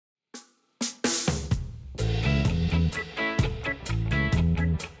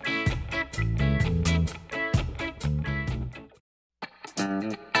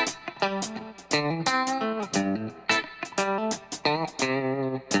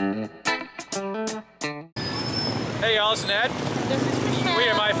Hey y'all, it's Ned. We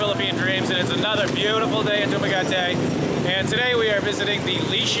are My Philippine Dreams, and it's another beautiful day in Dumaguete. And today we are visiting the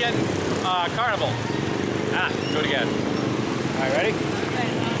Lycian Carnival. Do it again. All right, ready?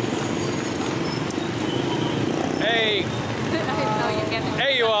 Hey.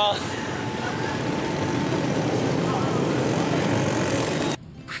 Hey you all.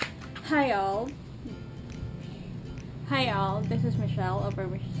 Hi all. Hi all, this is Michelle over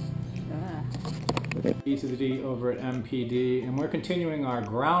E to the D over at MPD, and we're continuing our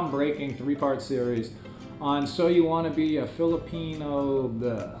groundbreaking three-part series on So You Want to Be a Filipino.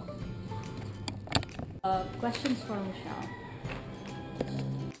 questions for Michelle.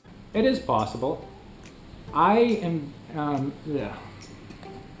 It is possible. I am,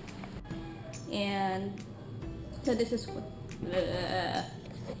 And so this is what.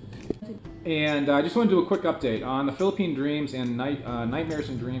 And I just want to do a quick update on the Philippine Dreams and Nightmares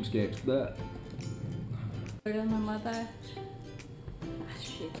and Dreamscapes. My mother.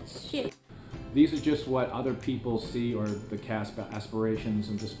 Shit. These are just what other people see, or the cast aspirations,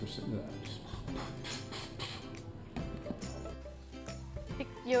 and just Pick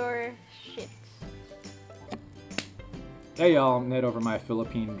your shit. Hey y'all, I'm Ned over My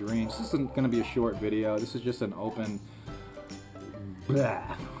Philippine Dreams. This isn't going to be a short video. This is just an open.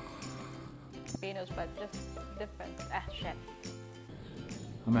 Blah. Filipinos, but just different. Shit.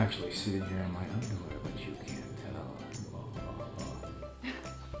 I'm actually sitting here in my underwear, but you can't tell.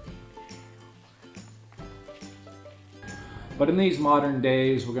 But in these modern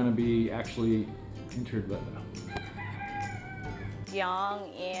days, we're going to be actually Young,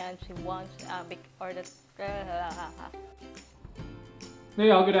 and she wants big or the. Hey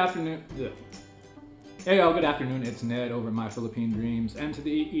y'all, good afternoon. Hey y'all, good afternoon. It's Ned over at My Philippine Dreams, N to the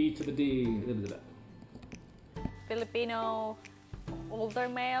E to the D. Filipino older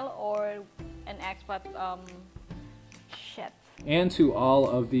male or an expat shit. And to all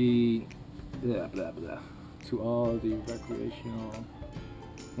of the to all of the recreational,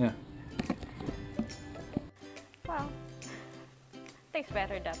 yeah. Well, tastes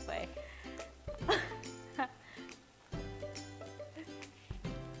better that way.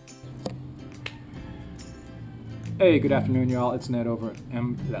 Hey, good afternoon, y'all. It's Ned over at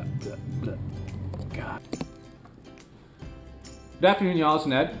God. Good afternoon, y'all. It's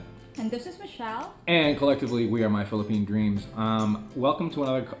Ned. And this is Michelle. And collectively, we are My Philippine Dreams. Welcome to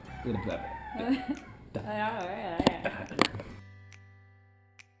another.